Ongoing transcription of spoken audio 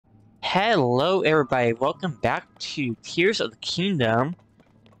Hello everybody, welcome back to Tears of the Kingdom.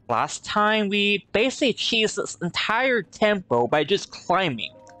 Last time we basically achieved this entire tempo by just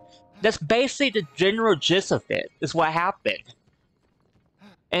climbing. That's basically the general gist of it, is what happened.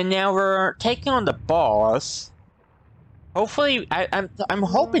 And now we're taking on the boss. Hopefully, I'm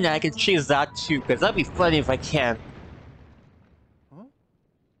hoping that I can achieve that too, because that'd be funny if I can.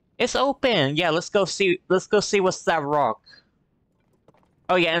 It's open! Yeah, let's go see what's that rock.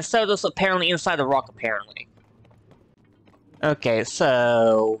 Oh yeah, and so there's apparently inside the rock, apparently. Okay,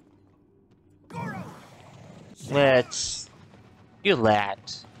 so... let's do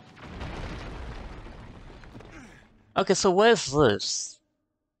that. Okay, so what is this?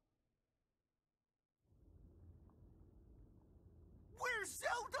 Where's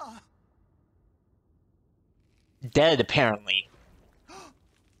Zelda? Dead, apparently.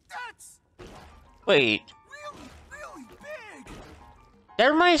 That's Wait, really big. that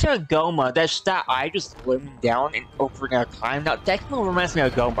reminds me of Goma. That's that eye just slimming down and opening out time. Now, technically reminds me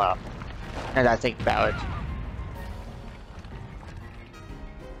of Goma. Now that I think about it.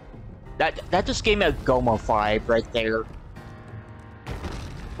 That just gave me a Goma vibe right there.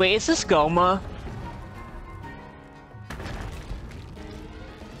 Wait, is this Goma?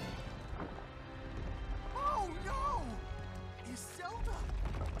 Oh no! Is Zelda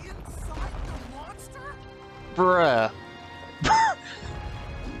inside the monster? Bruh.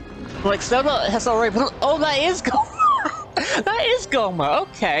 Like, Zelda has already put... oh, that is Goma! That is Goma,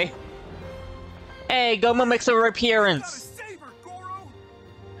 okay. Hey, Goma makes a Gotta appearance. save her, Goro!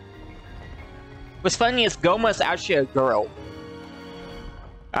 What's funny is Goma is actually a girl.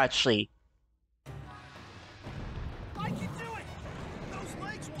 Actually. I can do it! Those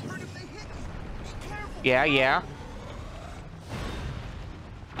legs will hurt if they hit you. Be careful! Yeah.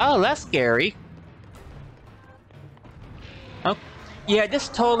 Oh, that's scary. Oh, yeah, this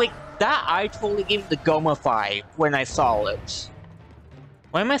totally... that eye totally gave me the Goma vibe when I saw it.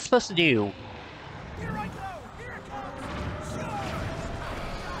 What am I supposed to do? Here I go! Here it comes! Sure.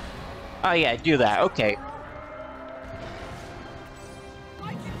 Oh yeah, do that, okay.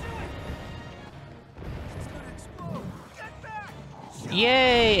 I can do it! She's gonna explode! Get back! Sure.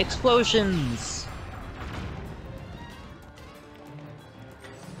 Yay, explosions!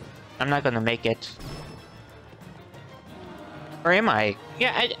 I'm not gonna make it. Or am I?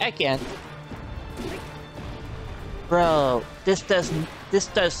 Yeah, I can. Bro, this does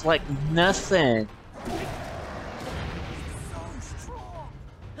like nothing. So strong!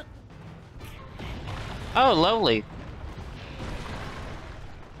 Oh, lovely.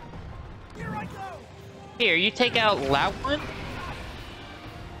 Here I go! Here, you take out that one,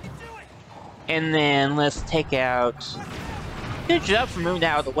 You do it! and then let's take out... good job for moving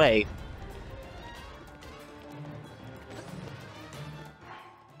that out of the way.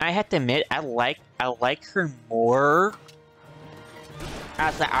 I have to admit, I like her more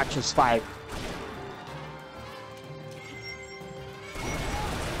as the actual spy.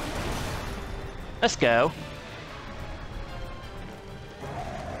 Let's go.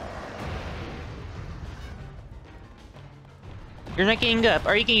 You're not getting up.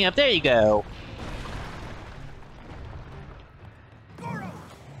 Are you getting up? There you go. Goro!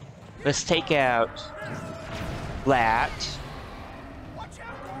 Let's take out that. Watch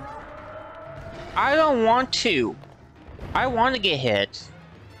out, Goro! I don't want to. I want to get hit.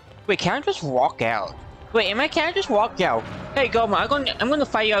 Wait, can I just walk out? Wait, can I just walk out? Hey, Goma, I'm gonna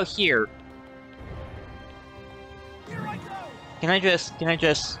fight you out here. Here I go! Can I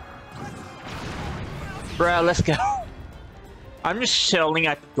just... Bruh, let's go. I'm just chilling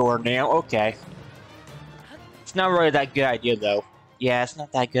at the door now, okay. It's not really that good idea, though. Yeah, it's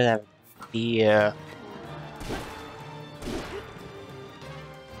not that good idea.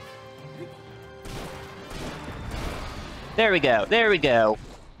 There we go.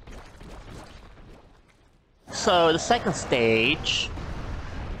 So, the second stage...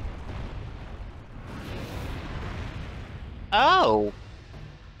 oh!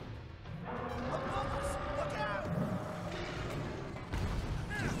 Look out!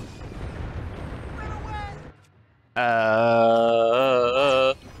 Run away!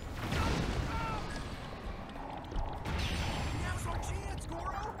 Now's our chance,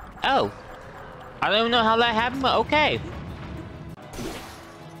 Goro! Oh! I don't even know how that happened, but okay.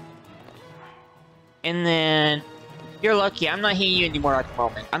 And then... you're lucky, I'm not hitting you anymore at the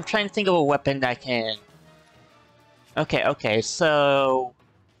moment. I'm trying to think of a weapon that can... okay, so...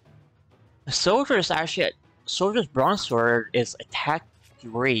 the soldier's actually... soldier's bronze sword is attack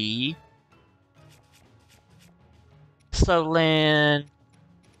 3. So then...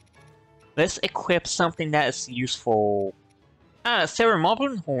 let's equip something that is useful Sarah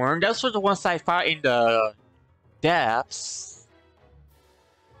Horn. Those were the ones I fought in the depths.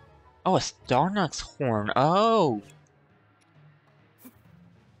 Oh, a Starnox horn. Oh.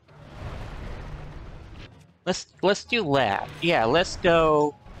 Let's do that. Yeah, let's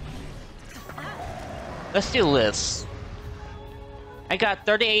go. Let's do this. I got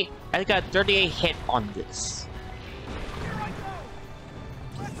 38 hit on this.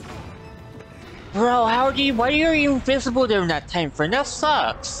 Bro, why are you invisible during that time frame? That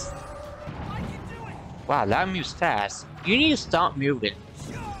sucks. Wow, that moves fast. You need to stop moving.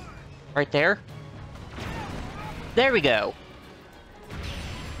 Right there? There we go.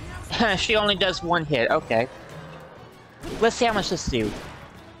 She only does one hit, okay. Let's see how much this do.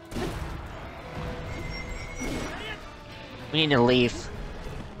 We need to leave.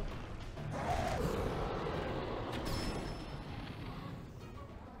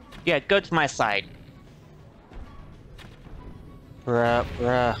 Yeah, go to my side.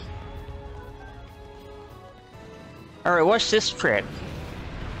 Bruh. Alright, what's this trick?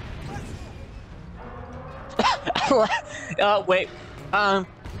 Wait.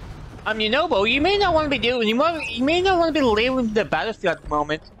 Yunobo, you may not want to be doing. You may not want to be leaving the battlefield at the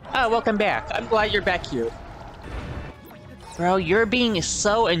moment. Welcome back. I'm glad you're back here. Bro, you're being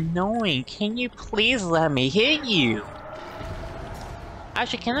so annoying. Can you please let me hit you?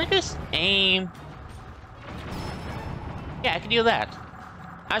 Actually, can I just aim? Yeah, I can do that.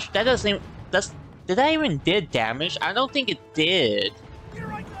 Actually, that doesn't. Did that even did damage? I don't think it did.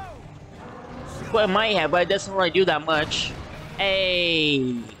 Well, it might have, but it doesn't really do that much.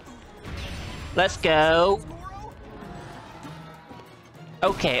 Hey, let's go.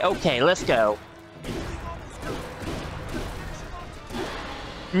 Okay, let's go.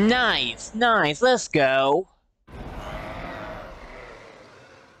 Nice, let's go.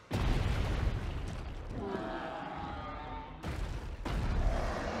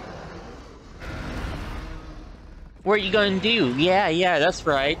 What are you gonna do? Yeah, that's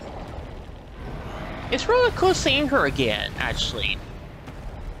right. It's really cool seeing her again, actually.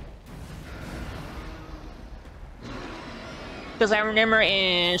 Because I remember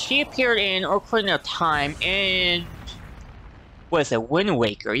she appeared in Ocarina of Time and... What is it? Wind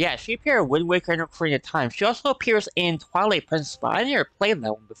Waker. Yeah, she appeared in Wind Waker and Ocarina of Time. She also appears in Twilight Princess, but I never played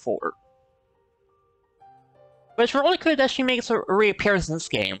that one before. But it's really cool that she makes a reappearance in this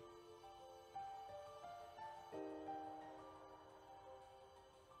game.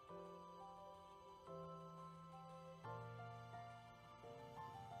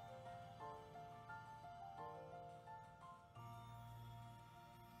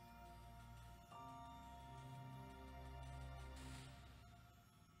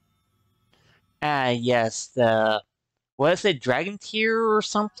 Yes, what is it, Dragon Tear or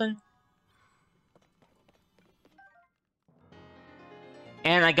something?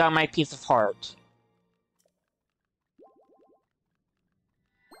 And I got my piece of heart.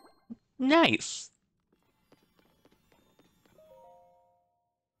 Nice!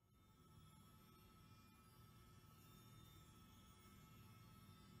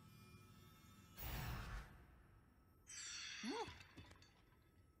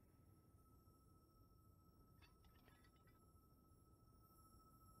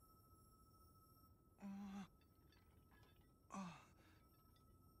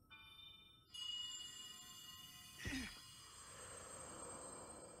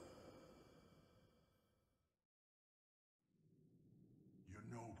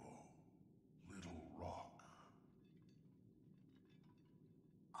 Yunobo, Little Rock.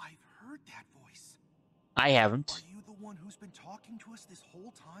 I've heard that voice. I haven't. Are you the one who's been talking to us this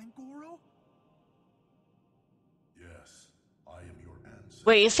whole time, Goro? Yes, I am your ancestor.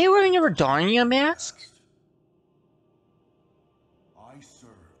 Wait, is he wearing a Redania mask? I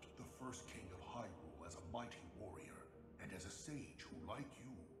served the first king of Hyrule as a mighty warrior, and as a sage who, like you,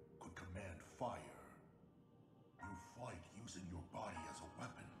 could command fire. You fight using your body as a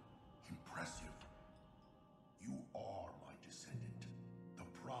weapon. Impressive. You are my descendant, the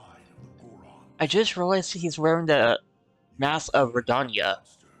pride of the Goron. I just realized he's wearing the mask of Redania.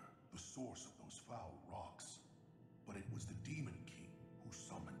 The source of those foul rocks. But it was the Demon King who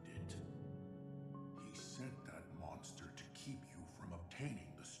summoned it. He sent that monster to keep you from obtaining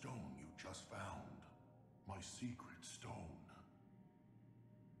the stone you just found. My secret stone.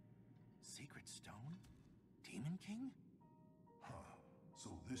 Secret stone? Demon King? Huh. So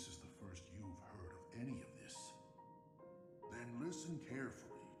this is the first you've heard of any of this. Then listen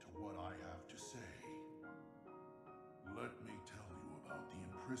carefully to what I have to say. Let me tell you about the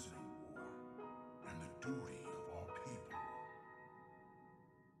imprisoning war and the duty of our people.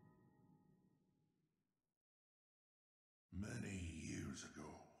 Many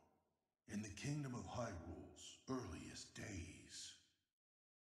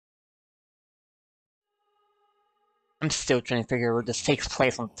I'm still trying to figure out where this takes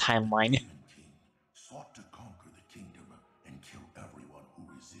place on the timeline. Demon King sought to conquer the kingdom and kill everyone who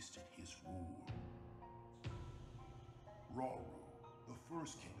resisted his rule. Rauru, the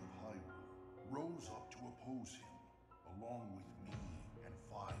first king of Hyrule, rose up to oppose him, along with me and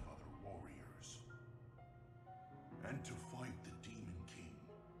 5 other warriors. And to fight the Demon King,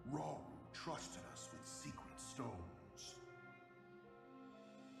 Rauru trusted us with secret stones.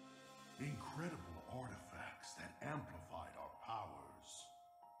 Incredible artifacts that amplified our powers.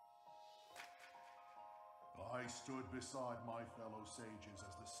 I stood beside my fellow sages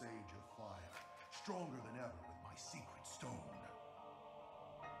as the Sage of Fire, stronger than ever with my secret stone.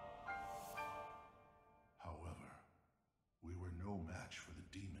 However, we were no match for the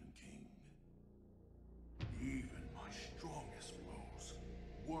Demon King. Even my strongest blows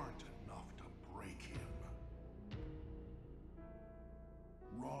weren't enough to break him.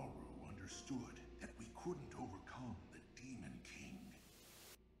 Rauru understood that we couldn't overcome the Demon King.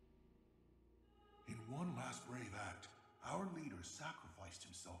 In one last brave act, our leader sacrificed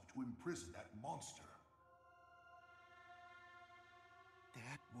himself to imprison that monster.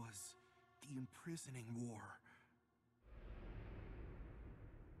 That was the imprisoning war.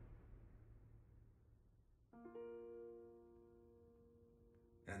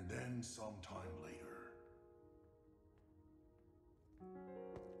 And then sometime later,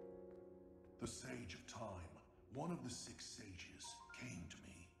 the Sage of Time, one of the 6 sages, came to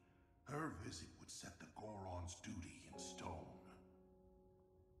me. Her visit would set the Goron's duty in stone.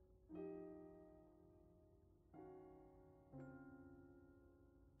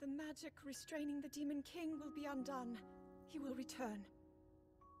 The magic restraining the Demon King will be undone. He will return.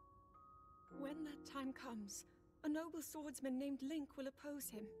 When that time comes, a noble swordsman named Link will oppose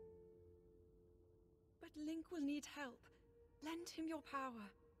him. But Link will need help. Lend him your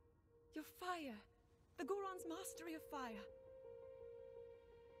power. Your fire. The Goron's mastery of fire.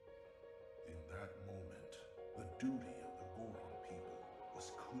 In that moment, the duty of the Goron people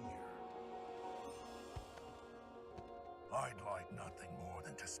was clear. I'd like nothing more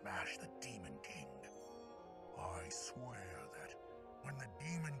than to smash the Demon King. I swear that when the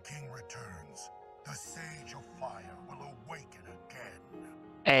Demon King returns, the Sage of Fire will awaken again.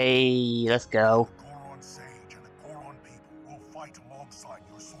 Hey, let's go. The Goron Sage and the Goron people will fight alongside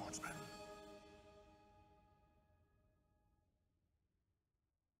your swordsmen.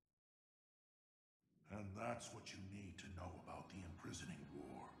 And that's what you need to know about the imprisoning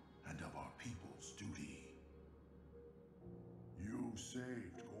war and of our people's duty. You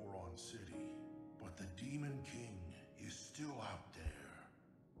saved Goron City, but the Demon King is still out there.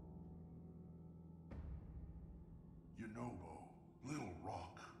 Yunobo, Little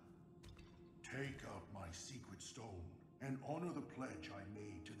Rock, take up my secret stone and honor the pledge I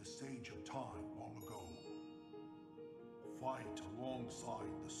made to the Sage of Time long ago. Fight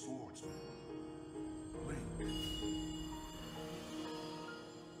alongside the swordsman. Link.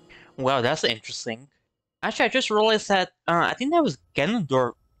 Wow, that's interesting. Actually, I just realized that I think that was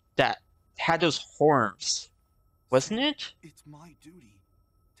Ganondorf that had those horns, wasn't it? It's my duty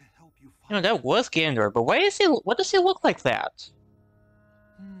to help you fight. You know, that was Ganondorf, but why is he? What does he look like that?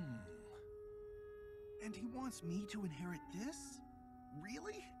 And he wants me to inherit this?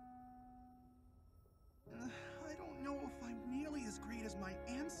 Really? I don't know if I'm nearly as great as my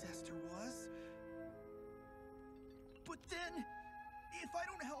ancestor was. But then, if I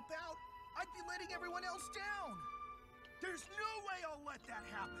don't help out, I'd be letting everyone else down. There's no way I'll let that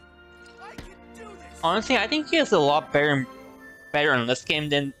happen. I can do this. Honestly, I think he is a lot better in this game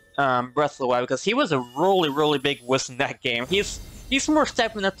than Breath of the Wild, because he was a really big wuss in that game. He's more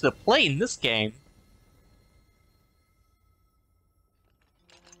stepping up to the plate in this game.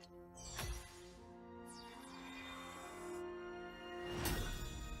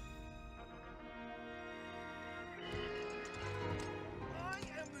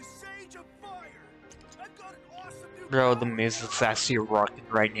 Bro, the music's actually rocking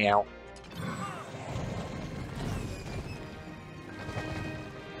right now.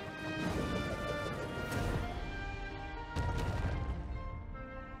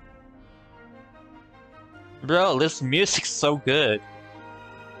 Bro, this music's so good.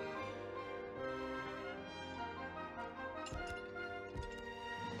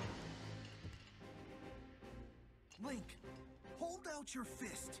 Link, hold out your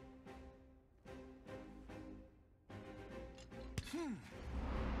fist. You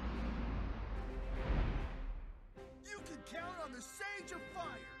can count on the Sage of Fire.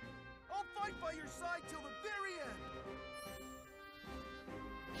 I'll fight by your side till the very end.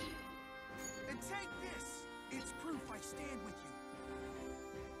 And take this. It's proof I stand with you.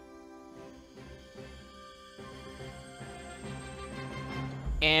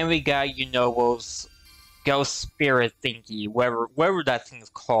 And we got Yunobo's ghost spirit thingy, whatever that thing's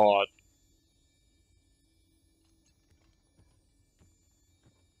called.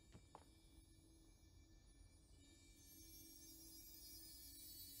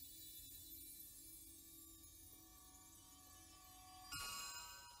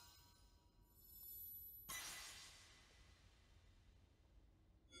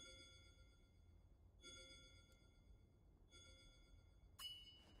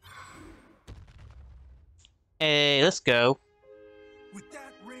 Hey, let's go. With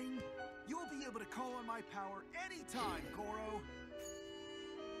that ring, you'll be able to call on my power anytime, Goro.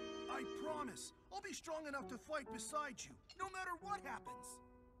 I promise, I'll be strong enough to fight beside you, no matter what happens.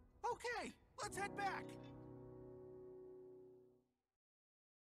 Okay, let's head back.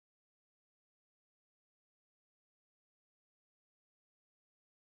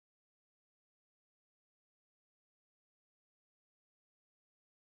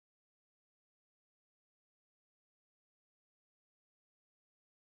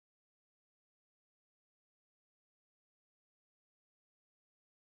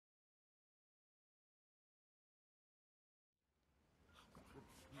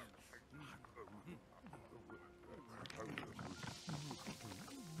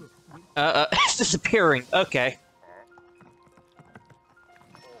 It's disappearing. Okay.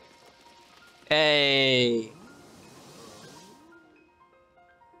 Hey.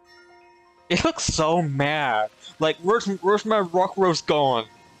 It looks so mad. Like, where's my rock rose gone?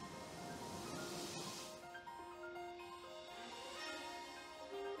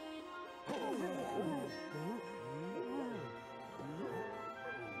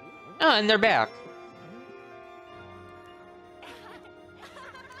 Oh, and they're back.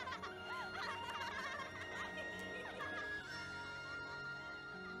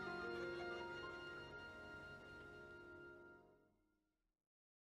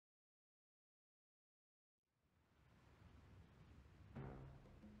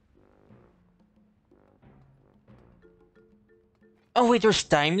 Oh wait, there's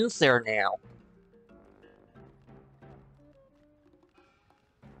diamonds there now.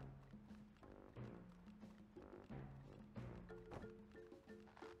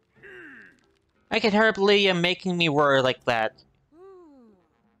 I can't hardly believe you're making me worry like that.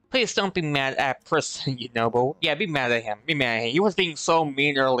 Please don't be mad at Person Yunobo. Yeah, be mad at him. Be mad at him. He was being so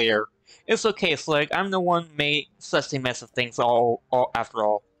mean earlier. It's okay, Slick. I'm the one who made such a mess of things all after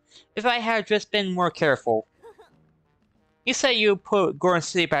all. If I had just been more careful. You said you put Goron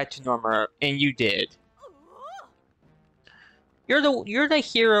City back to normal, and you did. You're the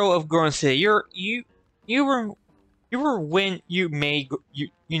hero of Goron City. You were when you made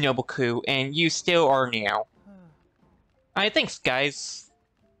Yunobo-ku, and you still are now. Alright, thanks, guys.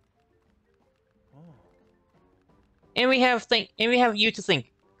 And we have you to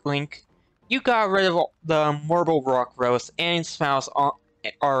thank, Link. You got rid of the Marble Rock Rose, and Smiles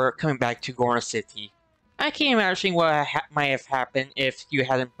are coming back to Goron City. I can't imagine what might have happened if you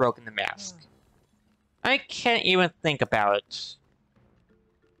hadn't broken the mask. I can't even think about it.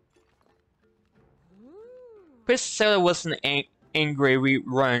 Priscilla wasn't angry we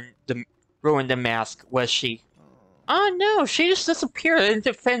ruined the mask, was she? Oh no, she just disappeared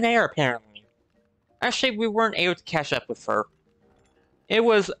into thin air apparently. Actually, we weren't able to catch up with her. It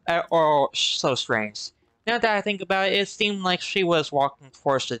was all so strange. Now that I think about it, it seemed like she was walking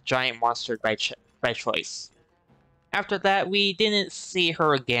towards the giant monster by choice. After that, we didn't see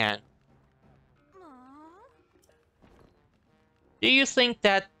her again. Do you think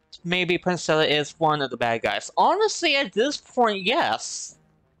that maybe Princella is one of the bad guys? Honestly, at this point, yes.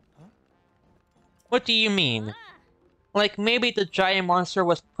 What do you mean? Like, maybe the giant monster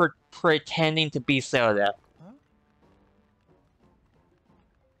was pretending to be Zelda.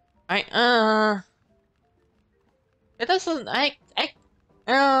 It doesn't,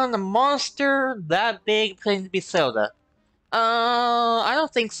 the monster that big pretending to be Zelda. I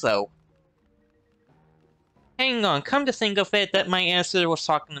don't think so. Hang on, come to think of it, that my ancestor was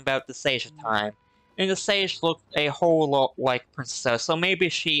talking about the sage at the time. And the sage looked a whole lot like Princess, so maybe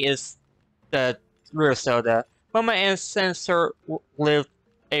she is the real Zelda. But my ancestor lived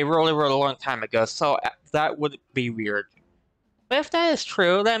a really long time ago, so that would be weird. But if that is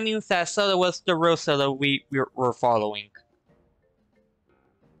true, that means that Zelda was the real Zelda we were following.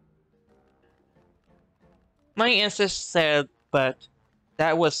 My ancestor said, but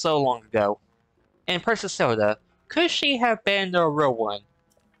that was so long ago. And Princess Zelda, could she have been the real one?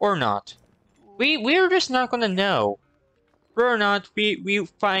 Or not? We're just not gonna know. Or not, we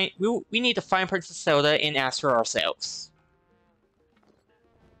need to find Princess Zelda and ask her ourselves.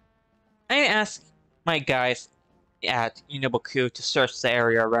 I asked my guys at Unoboku to search the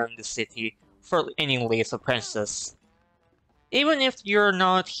area around the city for any leads of Princess. Even if you're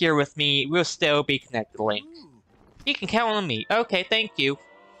not here with me, we'll still be connected, Link. You can count on me. Okay, thank you.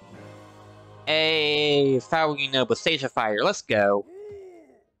 Hey, foul Unobo, Stage of Fire, let's go.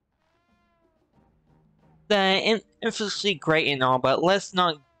 The infamously great and all, but let's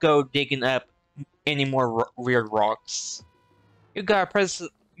not go digging up any more weird rocks. You got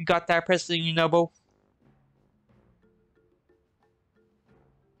that, President Unobo?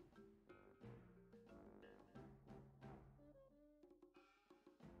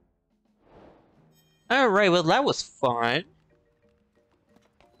 Alright, well that was fun.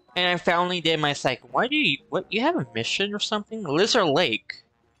 And I finally did my cycle. Why do you have a mission or something? Lizard Lake.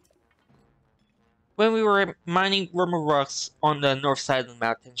 When we were mining Wormwood rocks on the north side of the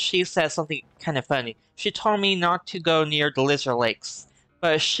mountain, she said something kind of funny. She told me not to go near the Lizard Lakes,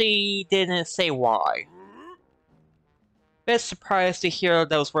 but she didn't say why. Bit surprised to hear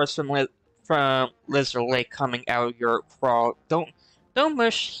those words from Lizard Lake coming out of your crawl. Don't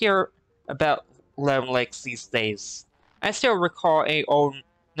much hear about Lemon Lakes these days. I still recall a old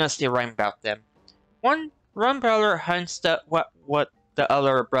nasty rhyme about them. One brother hunts what the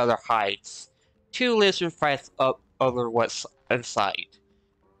other brother hides. Two lizard fights up over what's inside.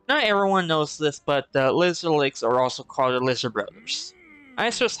 Not everyone knows this, but the Lizard Lakes are also called the Lizard Brothers. I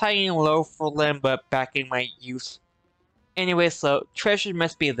was hiding low for them, but back in my youth. Anyway, so treasure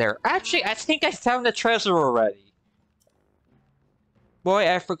must be there. Actually, I think I found the treasure already. Boy,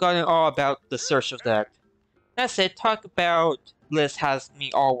 I've forgotten all about the search of that. That's it, talk about Liz has me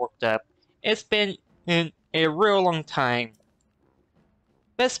all worked up. It's been in a real long time.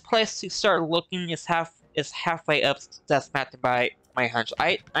 Best place to start looking is halfway up Death Mountain by my hunch.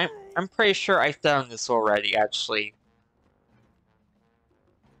 I'm pretty sure I've done this already, actually.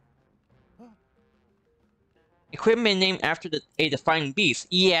 Equipment named after a defined beast.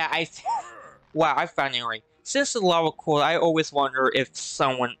 Yeah, wow, I found it right. Since the lava cooled, I always wonder if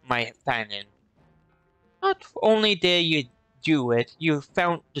someone might find it. Not only did you do it, you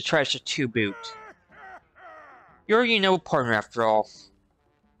found the treasure to boot. You're partner after all.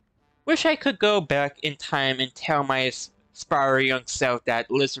 Wish I could go back in time and tell my aspiring young self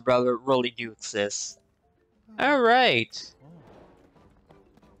that Lizard Brother really do exist. Alright.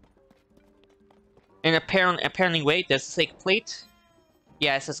 And apparently, wait, does it say complete?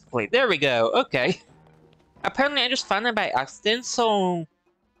 Yeah, it says complete. There we go, okay. Apparently I just found it by accident, so...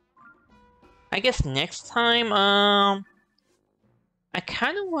 I guess next time, I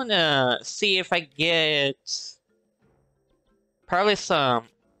kinda wanna see if I get... probably some...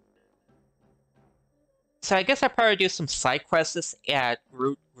 So I guess I'll probably do some side quests at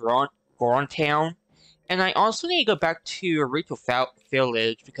Goron Town. And I also need to go back to Rito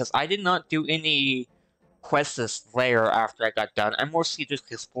Village, because I did not do any quests there after I got done. I mostly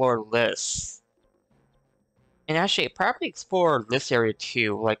just explored this. And actually, I probably explore this area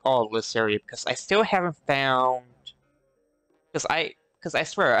too, like all of this area, because I still haven't found... Because I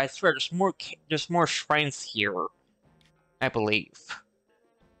swear, there's more shrines here, I believe.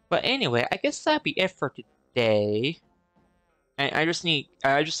 But anyway, I guess that'd be it for today. And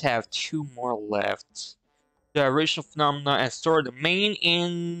I just have 2 more left. The original phenomena and Story Domain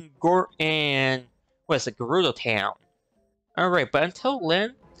in Gerudo Town. Alright, but until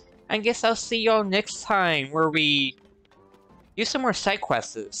then, I guess I'll see y'all next time where we do some more side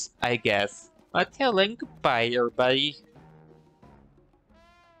quests, I guess. Until then, goodbye everybody.